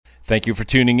Thank you for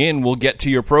tuning in. We'll get to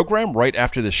your program right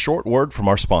after this short word from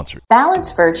our sponsor.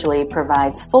 Balance Virtually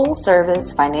provides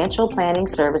full-service financial planning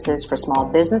services for small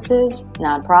businesses,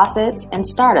 nonprofits, and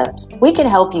startups. We can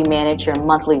help you manage your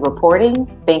monthly reporting,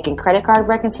 bank and credit card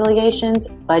reconciliations,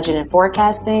 budget and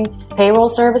forecasting, payroll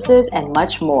services, and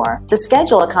much more. To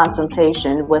schedule a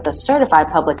consultation with a certified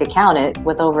public accountant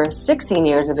with over 16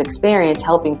 years of experience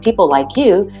helping people like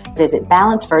you, visit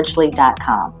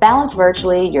balancevirtually.com. Balance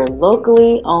Virtually, your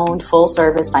locally owned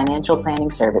full-service financial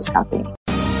planning service company.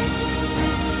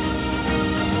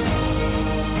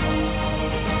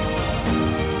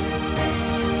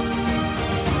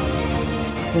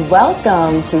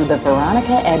 Welcome to the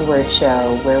Veronica Edwards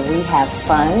Show, where we have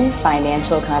fun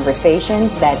financial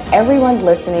conversations that everyone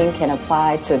listening can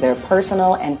apply to their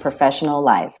personal and professional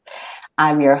life.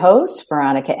 I'm your host,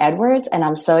 Veronica Edwards, and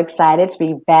I'm so excited to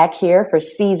be back here for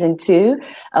season 2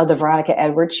 of the Veronica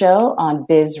Edwards Show on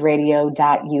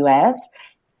bizradio.us.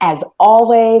 As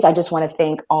always, I just want to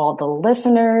thank all the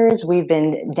listeners. We've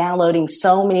been downloading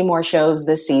so many more shows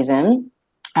this season.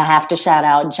 I have to shout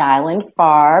out Jylen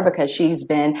Farr because she's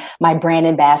been my brand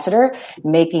ambassador,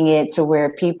 making it to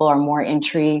where people are more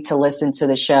intrigued to listen to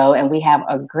the show. And we have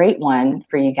a great one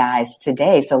for you guys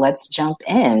today. So let's jump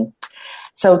in.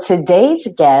 So today's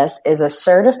guest is a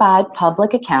certified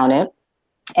public accountant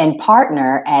and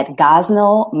partner at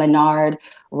Gosnell, Menard,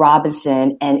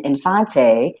 Robinson, and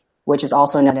Infante, which is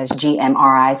also known as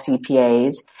GMRI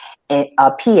CPAs,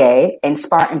 PA in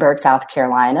Spartanburg, South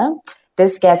Carolina.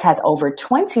 This guest has over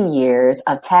 20 years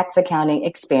of tax accounting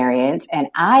experience, and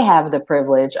I have the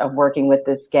privilege of working with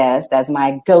this guest as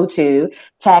my go-to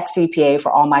tax CPA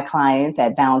for all my clients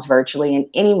at Balance Virtually and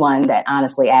anyone that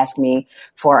honestly asks me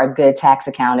for a good tax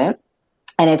accountant.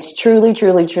 And it's truly,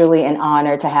 truly, truly an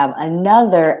honor to have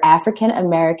another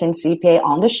African-American CPA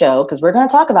on the show, because we're going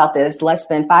to talk about this. Less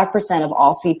than 5% of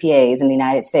all CPAs in the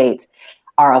United States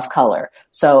are of color.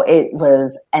 So it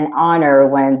was an honor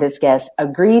when this guest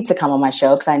agreed to come on my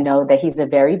show because I know that he's a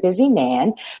very busy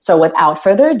man. So without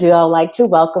further ado, I'd like to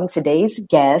welcome today's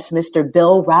guest, Mr.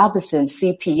 Bill Robinson,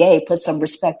 CPA. Put some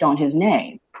respect on his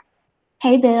name.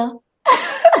 Hey, Bill.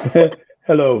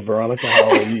 Hello, Veronica. How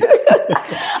are you?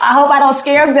 I hope I don't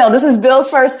scare Bill. This is Bill's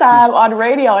first time on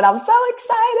radio, and I'm so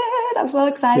excited. I'm so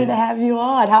excited to have you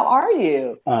on. How are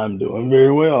you? I'm doing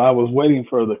very well. I was waiting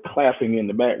for the clapping in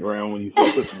the background when you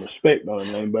put some respect on the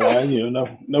name, but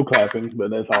no clapping, but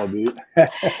that's all good.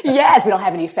 Yes, we don't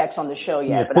have any effects on the show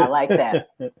yet, but I like that.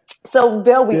 So,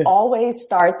 Bill, we always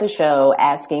start the show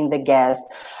asking the guests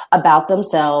about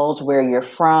themselves, where you're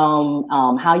from,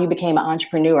 how you became an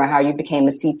entrepreneur, how you became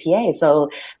a CPA. So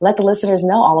let the listeners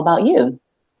know all about you.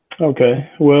 Okay.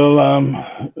 Well,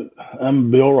 I'm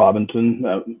Bill Robinson,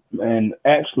 and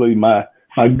actually my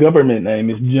government name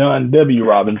is John W.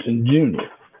 Robinson, Jr.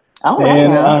 Oh, right.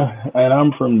 And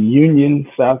I'm from Union,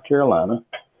 South Carolina.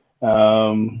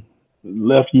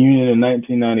 Left Union in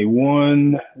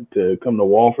 1991 to come to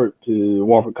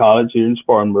Wofford College here in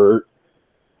Spartanburg.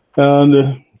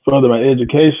 To further my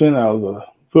education, I was a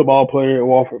football player at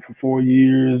Wofford for 4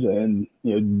 years, and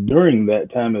during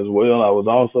that time as well, I was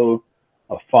also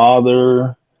a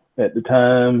father at the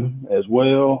time as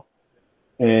well,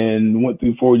 and went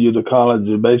through 4 years of college,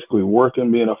 basically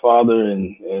working, being a father,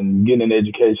 and getting an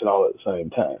education all at the same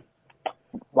time.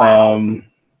 Wow.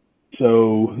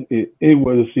 So it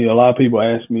was, a lot of people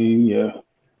ask me,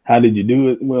 how did you do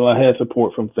it? Well, I had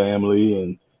support from family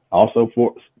and also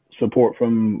support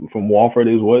from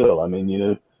Wofford as well. I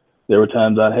mean, there were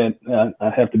times I'd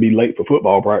have to be late for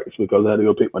football practice because I had to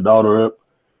go pick my daughter up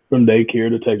from daycare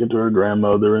to take her to her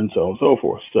grandmother and so on and so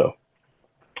forth. So,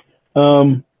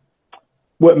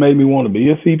 what made me want to be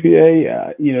a CPA?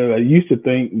 I used to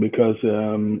think because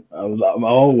I've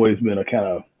always been a kind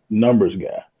of numbers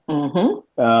guy. Mm-hmm.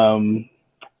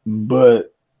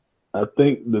 But I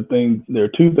think there are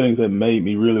two things that made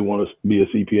me really want to be a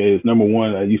CPA. Is number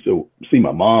one, I used to see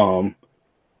my mom,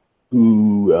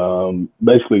 who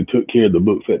basically took care of the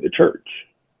books at the church.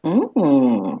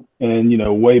 Mm-hmm.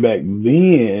 And, way back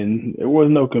then, there was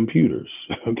no computers,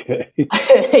 okay?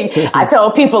 I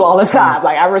tell people all the time,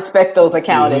 I respect those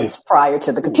accountants prior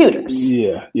to the computers.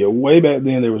 Yeah. Way back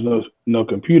then, there was no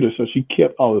computer, so she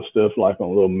kept all the stuff on a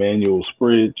little manual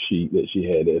spreadsheet that she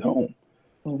had at home.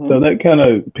 Mm-hmm. So that kind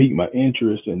of piqued my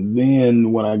interest. And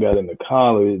then when I got into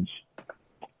college,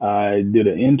 I did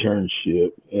an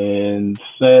internship and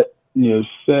sat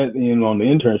in on the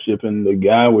internship, and the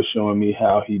guy was showing me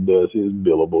how he does his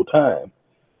billable time.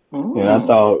 Mm. And I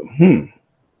thought,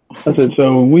 I said,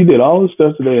 so we did all this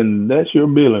stuff today, and that's your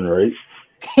billing rate.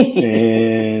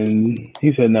 And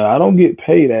he said, no, I don't get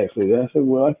paid actually. I said,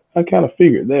 well, I kind of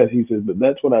figured that. He said, but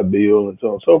that's what I bill and so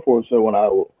on and so forth. So when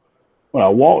I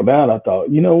walked out, I thought,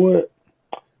 you know what?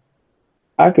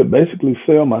 I could basically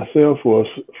sell myself for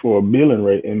a billing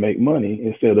rate and make money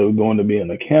instead of going to be an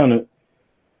accountant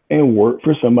and work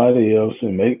for somebody else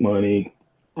and make money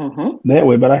that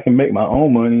way. But I can make my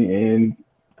own money and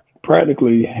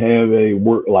practically have a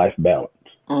work-life balance.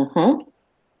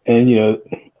 And, you know,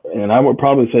 and I would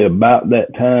probably say about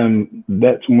that time,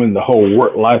 that's when the whole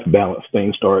work-life balance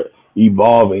thing started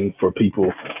evolving for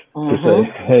people to say,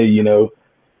 hey, you know,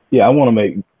 yeah, I want to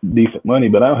make decent money,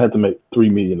 but I don't have to make $3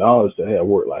 million to have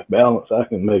work-life balance. I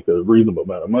can make a reasonable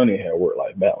amount of money and have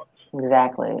work-life balance.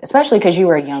 Exactly. Especially because you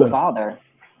were a young father.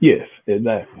 Yes,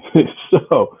 exactly.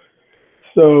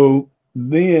 So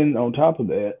then on top of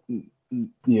that, you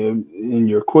know, in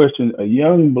your question, a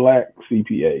young black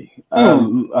CPA,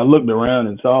 I looked around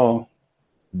and saw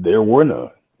there were none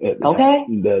at the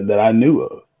time that I knew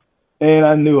of. And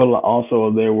I knew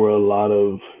also there were a lot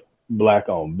of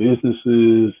black-owned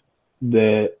businesses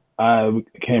that I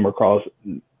came across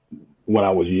when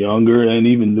I was younger, and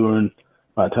even during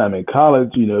my time in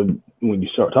college. You know, when you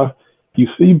start talking, you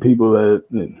see people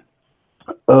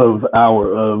of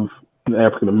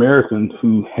African Americans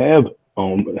who have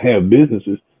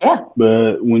businesses. Yeah.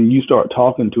 But when you start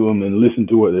talking to them and listen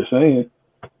to what they're saying,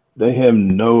 they have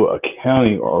no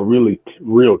accounting or really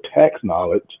real tax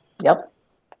knowledge. Yep.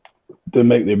 To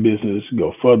make their business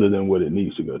go further than what it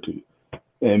needs to go to.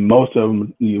 And most of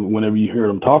them, whenever you hear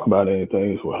them talk about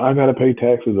anything, it's, well, I got to pay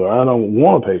taxes, or I don't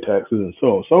want to pay taxes, and so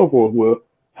on and so forth. Well,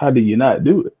 how do you not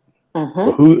do it?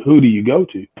 Well, who do you go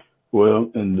to? Well,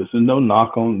 and this is no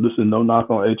knock on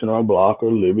H&R Block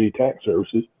or Liberty Tax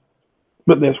Services,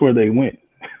 but that's where they went.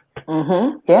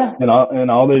 Yeah. And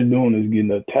all they're doing is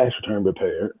getting a tax return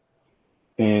prepared.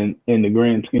 And in the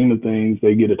grand scheme of things,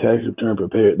 they get a tax return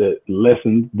prepared that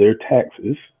lessens their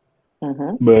taxes.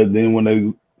 But then when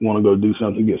they want to go do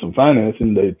something, get some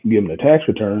financing, they give them the tax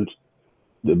returns.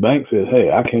 The bank says,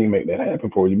 hey, I can't make that happen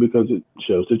for you because it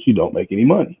shows that you don't make any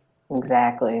money.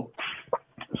 Exactly.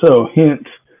 So hence,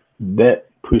 that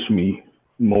pushed me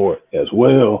more as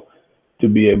well to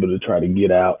be able to try to get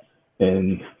out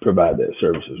and provide that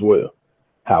service as well.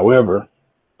 However,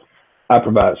 I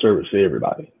provide service to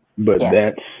everybody. But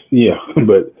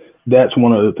that's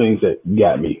one of the things that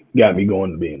got me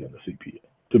going to being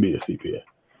to be a CPA.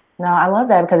 No, I love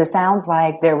that because it sounds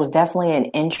like there was definitely an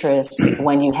interest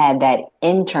when you had that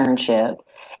internship,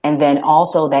 and then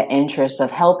also that interest of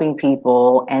helping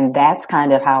people. And that's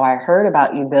kind of how I heard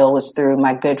about you, Bill, was through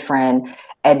my good friend,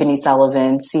 Ebony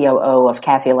Sullivan, COO of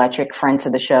Cassie Electric, friend to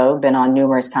the show, been on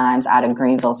numerous times out of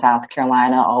Greenville, South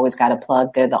Carolina. Always got a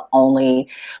plug. They're the only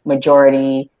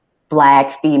majority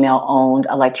Black female-owned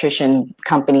electrician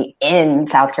company in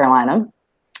South Carolina.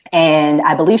 And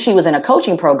I believe she was in a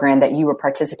coaching program that you were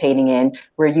participating in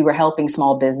where you were helping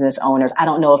small business owners. I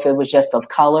don't know if it was just of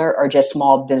color or just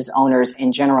small business owners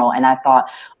in general. And I thought,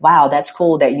 wow, that's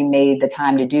cool that you made the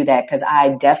time to do that, because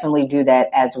I definitely do that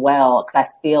as well, because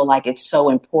I feel like it's so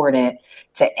important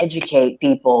to educate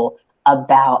people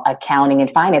about accounting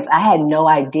and finance. I had no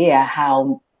idea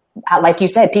how, like you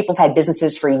said, people have had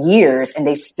businesses for years and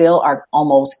they still are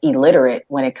almost illiterate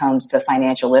when it comes to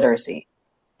financial literacy.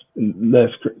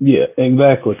 Yeah,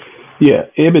 exactly. Yeah,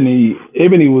 Ebony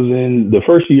was in the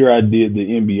first year I did the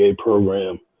MBA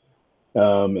program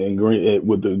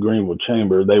with the Greenville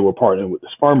Chamber. They were partnering with the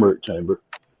Spartanburg Chamber,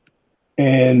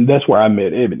 and that's where I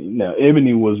met Ebony. Now,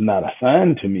 Ebony was not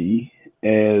assigned to me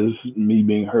as me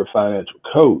being her financial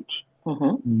coach,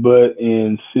 but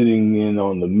in sitting in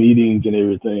on the meetings and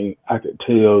everything, I could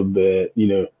tell that, you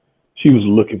know, she was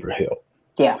looking for help.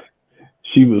 Yeah.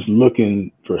 She was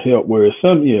looking for help, whereas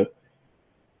some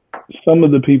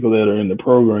of the people that are in the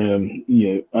program,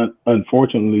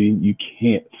 unfortunately, you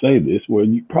can't say this. Well,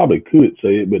 you probably could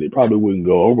say it, but it probably wouldn't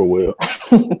go over well.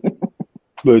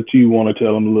 But you want to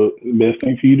tell them, look, the best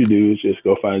thing for you to do is just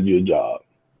go find you a job.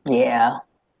 Yeah.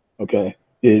 Okay.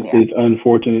 It's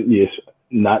unfortunate, yes,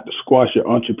 not to squash your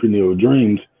entrepreneurial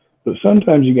dreams, but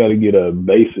sometimes you got to get a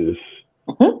basis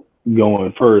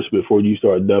going first before you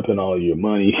start dumping all your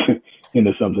money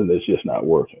into something that's just not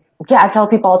working. Yeah, I tell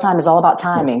people all the time, it's all about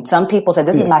timing. Some people say,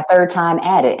 this is my third time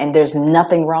at it, and there's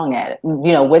nothing wrong at it.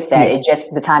 With that, it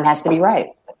just, the time has to be right.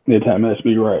 The time has to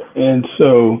be right. And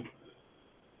so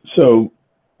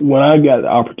when I got the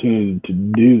opportunity to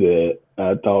do that,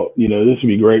 I thought, this would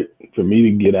be great for me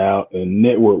to get out and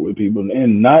network with people,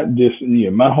 and not just,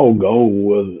 my whole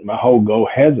goal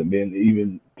hasn't been,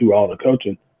 even through all the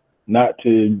coaching, not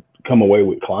to come away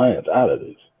with clients out of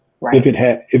this. Right. If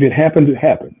it happens, it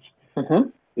happens.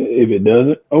 If it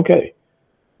doesn't, okay.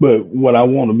 But what I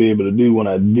want to be able to do when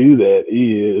I do that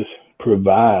is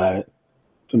provide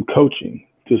some coaching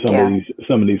to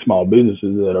some of these small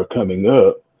businesses that are coming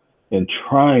up and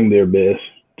trying their best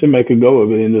to make a go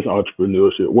of it in this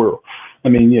entrepreneurship world. I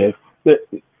mean, yeah,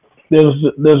 there's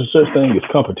a such thing as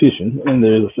competition, and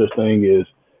there's a such thing as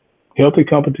healthy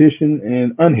competition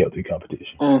and unhealthy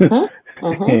competition. Mm-hmm.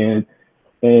 Mm-hmm.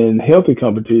 and healthy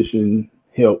competition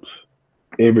helps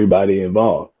everybody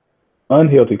involved.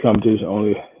 Unhealthy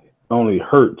competition only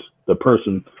hurts the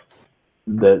person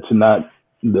that's not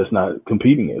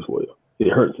competing as well. It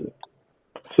hurts it.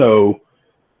 So,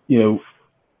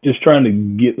 just trying to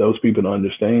get those people to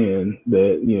understand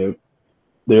that,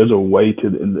 there's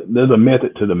a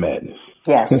method to the madness.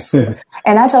 Yes.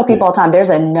 And I tell people all the time, there's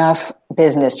enough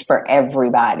business for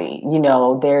everybody.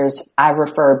 I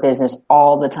refer business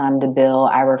all the time to Bill.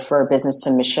 I refer business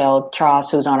to Michelle Tross,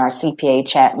 who's on our CPA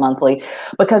chat monthly,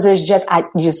 because there's just like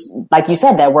you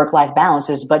said, that work-life balance.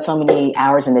 There's but so many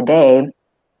hours in the day.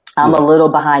 I'm a little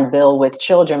behind Bill with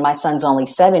children. My son's only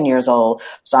 7 years old.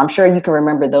 So I'm sure you can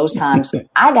remember those times.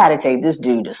 I got to take this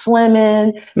dude to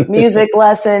swimming, music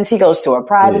lessons. He goes to a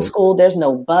private school. There's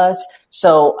no bus.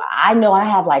 So I know I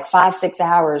have like 5-6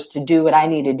 hours to do what I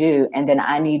need to do. And then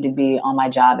I need to be on my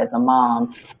job as a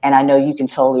mom. And I know you can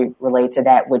totally relate to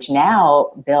that, which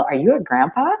now, Bill, are you a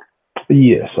grandpa?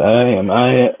 Yes, I am.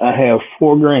 I have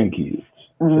 4 grandkids.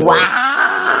 So. Wow.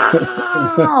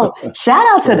 Shout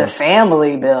out to the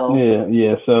family, Bill.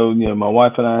 Yeah. So, my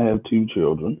wife and I have 2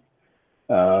 children.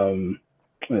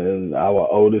 And our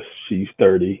oldest, she's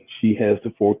 30. She has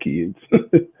the 4 kids.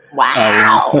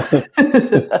 Wow.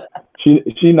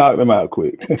 She knocked them out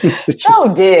quick.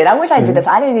 Sure did. I wish I did this.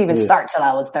 I didn't even start till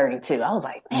I was 32. I was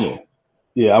like, man.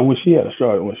 Yeah, I wish she had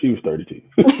started when she was 32.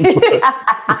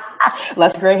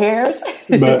 Less gray hairs.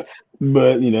 but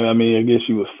I guess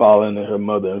she was following in her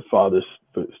mother and father's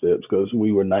footsteps because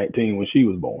we were 19 when she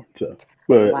was born. So,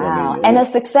 wow. And a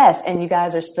success. And you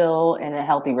guys are still in a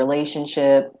healthy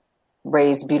relationship,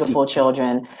 raised beautiful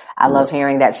children. I love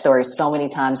hearing that story. So many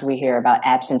times we hear about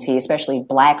absentee, especially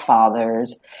Black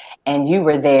fathers. And you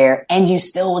were there and you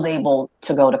still was able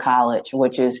to go to college,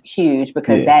 which is huge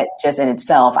because that just in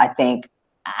itself, I think,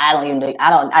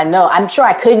 I'm sure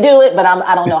I could do it, but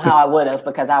I don't know how I would have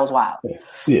because I was wild.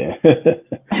 Yeah.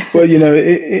 Well,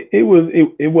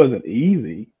 it wasn't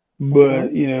easy,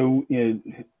 but,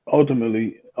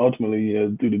 ultimately,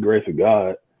 through the grace of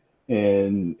God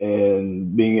and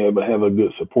being able to have a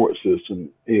good support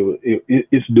system,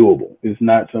 it's doable. It's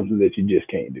not something that you just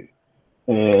can't do.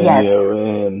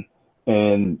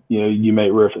 And, you made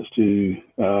reference to,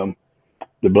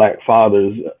 the Black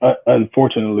fathers.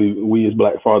 Unfortunately, we as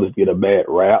Black fathers get a bad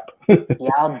rap.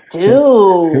 Y'all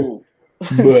do.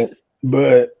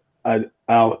 but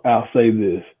I'll say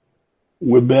this: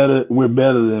 we're better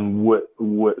than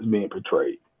what's being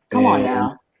portrayed. Come on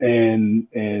now. And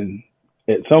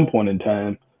at some point in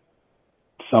time,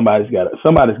 somebody's gonna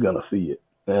see it.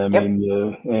 I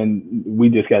mean, and we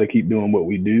just got to keep doing what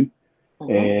we do.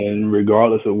 Mm-hmm. And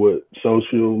regardless of what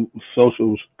social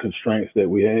constraints that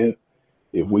we have,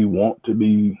 if we want to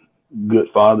be good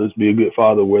fathers, be a good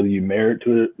father, whether you're married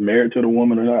to the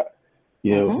woman or not,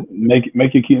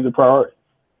 make your kids a priority.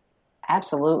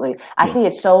 Absolutely. I see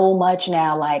it so much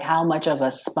now, like how much of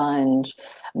a sponge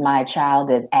my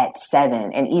child is at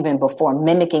 7 and even before,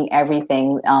 mimicking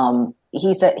everything.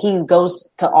 He said he goes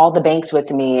to all the banks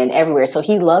with me and everywhere. So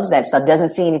he loves that stuff, doesn't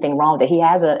see anything wrong with it. He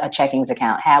has a checkings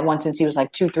account, had one since he was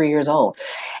like 2-3 years old.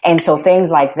 And so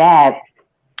things like that,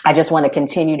 I just want to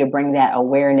continue to bring that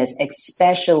awareness,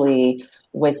 especially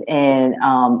within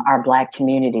our Black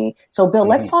community. So, Bill,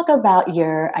 let's talk about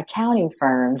your accounting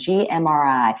firm,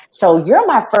 GMRI. So you're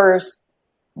my first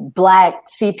Black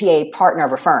CPA partner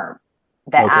of a firm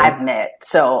that I've met.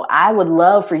 So I would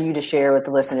love for you to share with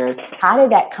the listeners, how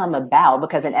did that come about?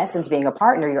 Because in essence, being a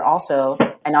partner, you're also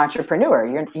an entrepreneur.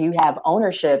 You have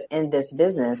ownership in this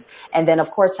business. And then,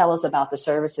 of course, tell us about the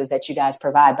services that you guys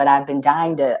provide. But I've been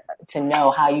dying to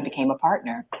know how you became a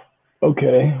partner.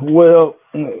 Okay. Well,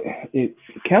 it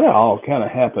kind of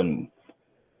happened.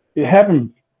 It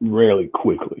happened really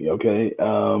quickly. Okay.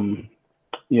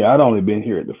 I'd only been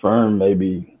here at the firm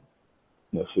maybe,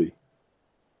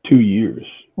 2 years.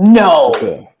 No.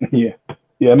 Okay. Maybe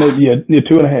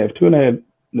 2.5.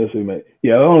 Let's see, maybe.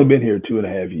 I've only been here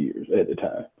 2.5 years at the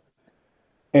time.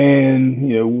 And,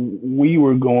 we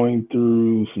were going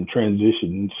through some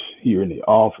transitions here in the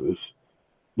office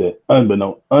that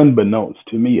unbeknownst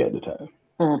to me at the time.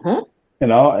 Mm-hmm.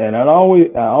 And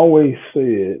I always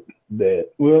said that,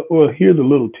 well, here's a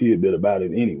little tidbit about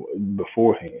it anyway,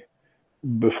 beforehand.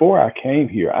 before I came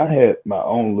here, I had my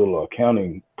own little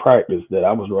accounting practice that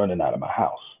I was running out of my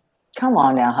house. Come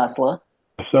on now, hustler.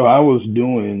 So I was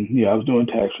doing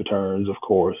tax returns, of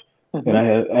course, and I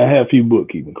had a few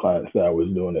bookkeeping clients that I was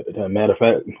doing at the time. Matter of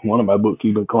fact, one of my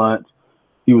bookkeeping clients,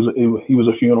 he was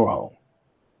a funeral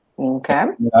home. Okay.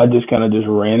 And I just kind of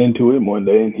ran into him one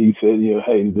day, and he said,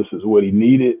 hey, this is what he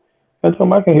needed. I told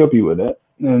him I can help you with that,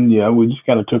 and we just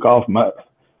kind of took off.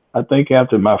 I think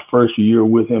after my first year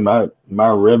with him, my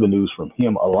revenues from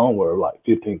him alone were like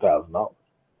 $15,000.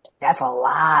 That's a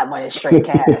lot when it's straight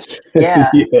cash. Yeah.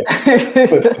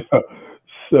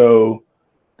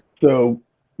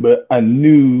 But I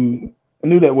knew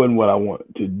that wasn't what I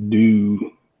wanted to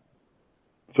do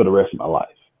for the rest of my life.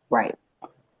 Right.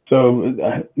 So,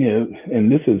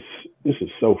 and this is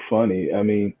so funny. I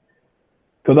mean,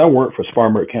 because I worked for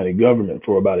Spartanburg County government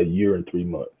for about a year and 3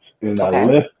 months. And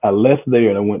I left there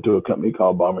and I went to a company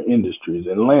called Bomber Industries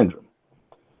in Landrum.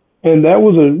 And that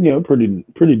was a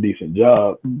pretty decent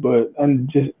job, but I'm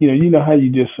just how you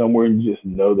just somewhere and you just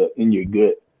know that in your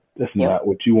gut that's not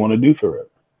what you want to do forever.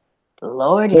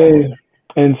 Lord, yes.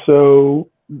 And so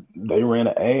they ran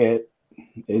an ad,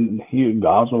 and here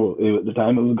Gosnell at the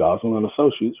time it was Gosnell and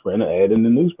Associates ran an ad in the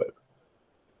newspaper,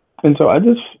 and so I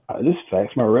just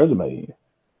faxed my resume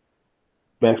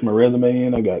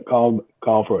in. I got called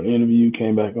for an interview.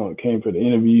 Came for the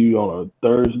interview on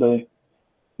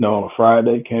a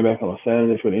Friday, came back on a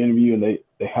Saturday for the interview, and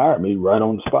they hired me right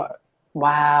on the spot.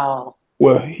 Wow.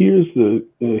 Well, here's the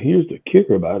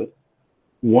kicker about it.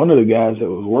 One of the guys that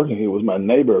was working here was my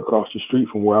neighbor across the street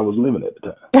from where I was living at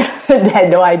the time. Had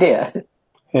no idea.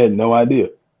 Had no idea.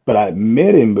 But I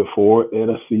met him before at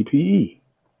a CPE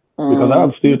because I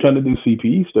was still trying to do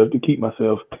CPE stuff to keep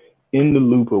myself in the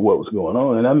loop of what was going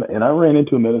on. And I ran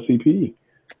into him at a CPE.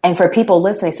 And for people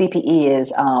listening, CPE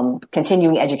is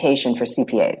continuing education for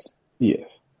CPAs. Yes.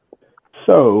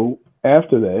 So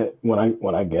after that,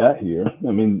 when I got here,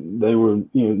 I mean, they were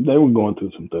going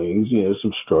through some things,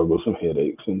 some struggles, some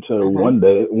headaches. And so one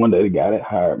day the guy that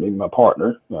hired me, my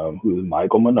partner, who is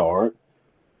Michael Menard,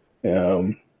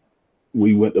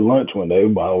 we went to lunch one day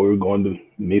while we were going to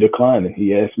meet a client, and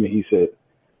he asked me, he said,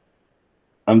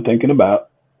 I'm thinking about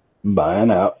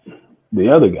buying out the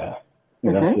other guy.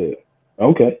 And I said,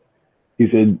 okay. He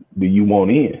said, do you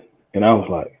want in? And I was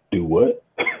like, do what?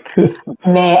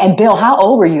 Man, and Bill, how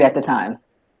old were you at the time?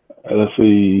 Let's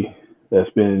see, that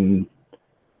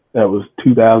was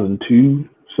 2002,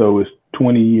 so it's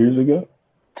 20 years ago.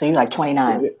 So you're like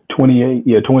 29. 28,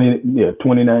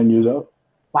 29 years old.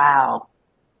 Wow.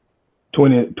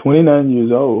 29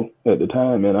 years old at the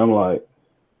time, and I'm like,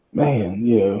 man,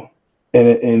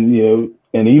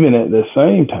 and even at the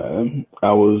same time,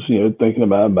 I was, thinking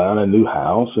about buying a new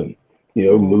house and,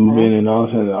 moving and all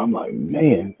that. And I'm like,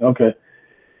 man, okay.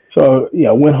 So,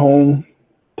 I went home,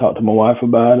 talked to my wife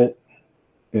about it,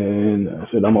 and I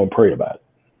said, I'm going to pray about it.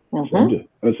 So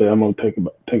I said, I'm going to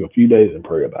take a few days and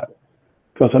pray about it.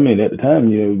 Because, I mean, at the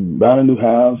time, buying a new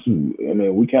house, I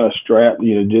mean, we kind of strapped,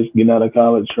 just getting out of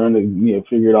college, trying to,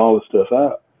 figure all this stuff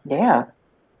out. Yeah.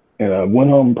 And I went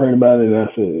home and prayed about it, and I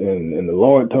said, and the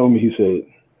Lord told me, he said,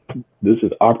 this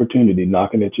is opportunity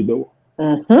knocking at your door.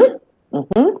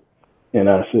 And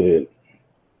I said,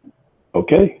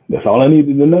 okay, that's all I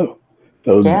needed to know.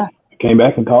 So I came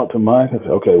back and talked to Mike. I said,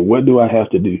 okay, what do I have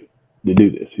to do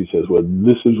this? He says, well,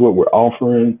 this is what we're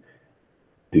offering.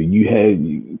 Can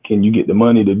you get the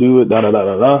money to do it? Da, da, da,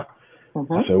 da, da.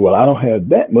 I said, well, I don't have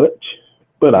that much,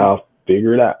 but I'll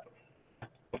figure it out.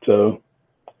 So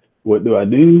what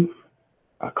do?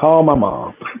 I call my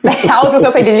mom. I was just going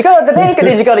to say, did you go to the bank or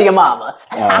did you go to your mama?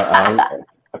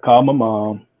 I called my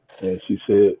mom, and she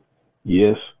said,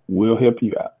 yes, we'll help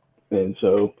you out. And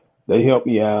so they helped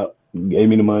me out, gave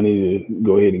me the money to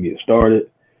go ahead and get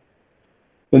started.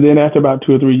 And then after about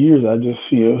 2 or 3 years, I just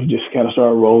kind of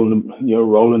started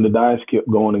rolling the dice, kept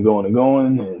going and going and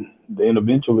going. And then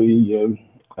eventually,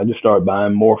 I just started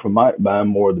buying more from Mike, buying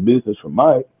more of the business from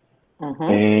Mike.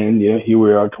 And here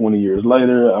we are 20 years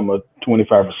later. I'm a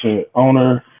 25%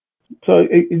 owner. So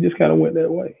it just kind of went that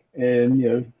way. And,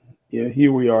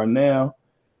 here we are now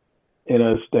in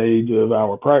a stage of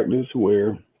our practice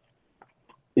where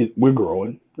we're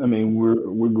growing. I mean,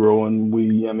 we're growing.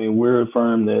 We're a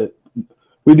firm that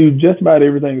we do just about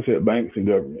everything except banks and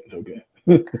governments. Okay.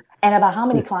 And about how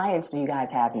many clients do you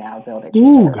guys have now, Bill?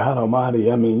 God Almighty!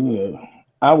 I mean,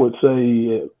 I would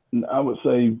say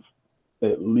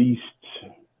at least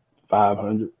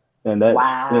 500, and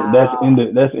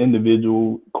that's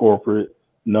individual, corporate,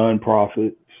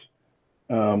 nonprofits,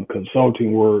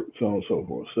 consulting work, so on and so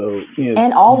forth. So,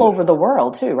 and all over the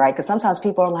world too, right? Because sometimes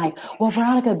people are like, well,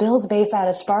 Veronica, Bill's based out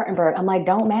of Spartanburg. I'm like,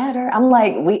 don't matter. I'm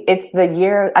like, it's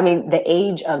the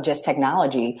age of just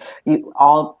technology.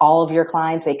 All of your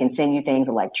clients, they can send you things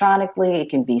electronically. It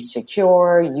can be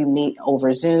secure. You meet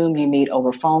over Zoom, you meet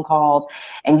over phone calls,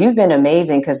 and you've been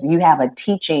amazing because you have a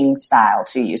teaching style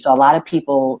to you. So a lot of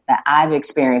people that I've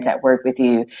experienced at work with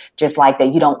you, just like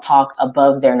that, you don't talk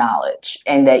above their knowledge,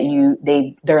 and that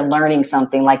they're learning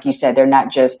something. Like you said, they're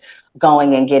not just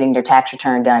going and getting their tax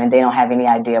return done and they don't have any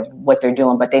idea of what they're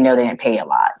doing, but they know they didn't pay a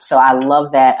lot. So I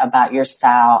love that about your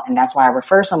style. And that's why I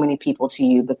refer so many people to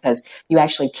you, because you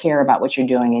actually care about what you're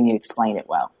doing and you explain it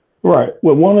well. Right.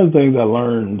 Well, one of the things I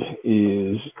learned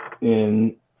is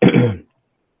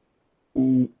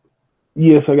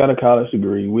yes, I got a college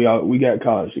degree. We got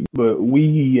college degrees, but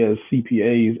we as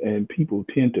CPAs and people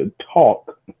tend to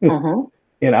talk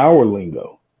in our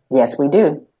lingo. Yes, we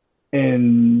do.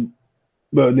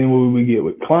 But then when we get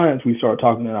with clients, we start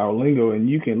talking in our lingo, and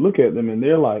you can look at them and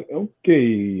they're like,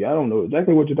 okay, I don't know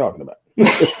exactly what you're talking about.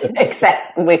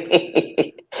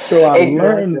 Exactly. So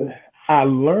I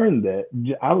learned that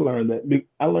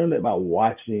by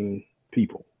watching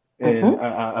people. And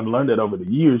I've learned that over the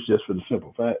years, just for the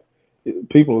simple fact.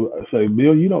 People say,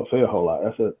 Bill, you don't say a whole lot.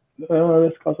 I said, oh,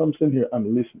 that's because I'm sitting here,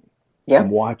 I'm listening. Yep. I'm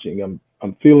watching,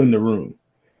 I'm feeling the room.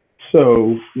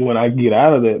 So when I get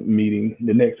out of that meeting,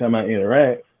 the next time I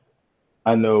interact,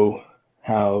 I know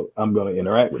how I'm going to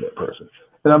interact with that person.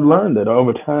 And I've learned that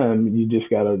over time, you just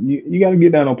gotta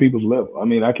get down on people's level. I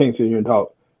mean, I can't sit here and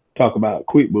talk about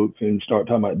QuickBooks and start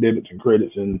talking about debits and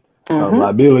credits and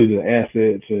liabilities and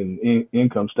assets and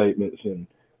income statements and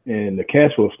the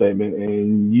cash flow statement,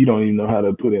 and you don't even know how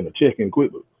to put in a check in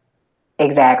QuickBooks.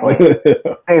 Exactly.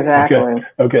 Exactly.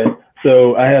 Okay.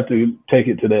 So I have to take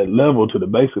it to that level, to the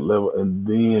basic level, and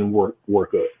then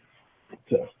work up.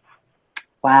 So.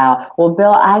 Wow. Well,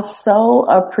 Bill, I so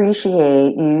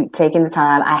appreciate you taking the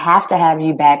time. I have to have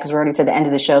you back because we're already to the end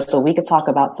of the show, so we could talk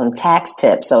about some tax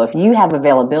tips. So if you have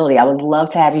availability, I would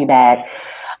love to have you back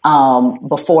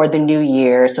before the new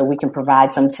year so we can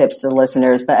provide some tips to the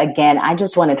listeners. But again, I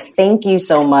just want to thank you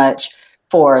so much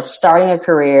for starting a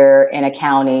career in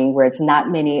accounting where it's not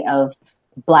many of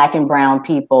Black and brown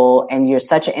people, and you're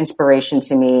such an inspiration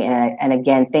to me. And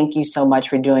again, thank you so much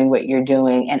for doing what you're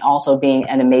doing and also being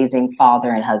an amazing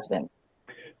father and husband.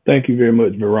 Thank you very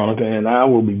much, Veronica. And I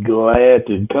will be glad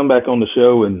to come back on the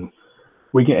show and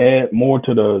we can add more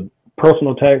to the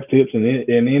personal tax tips and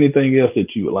anything else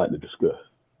that you would like to discuss.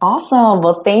 Awesome.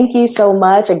 Well, thank you so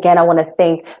much. Again, I want to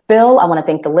thank Bill. I want to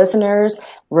thank the listeners.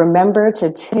 Remember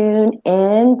to tune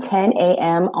in 10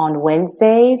 a.m. on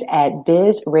Wednesdays at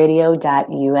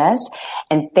bizradio.us.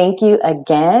 And thank you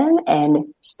again, and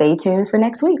stay tuned for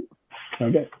next week.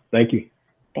 Okay. Thank you.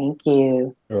 Thank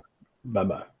you. All right.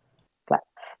 Bye-bye.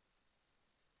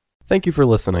 Thank you for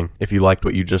listening. If you liked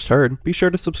what you just heard, be sure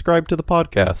to subscribe to the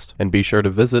podcast, and be sure to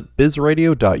visit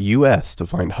bizradio.us to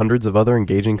find hundreds of other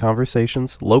engaging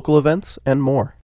conversations, local events, and more.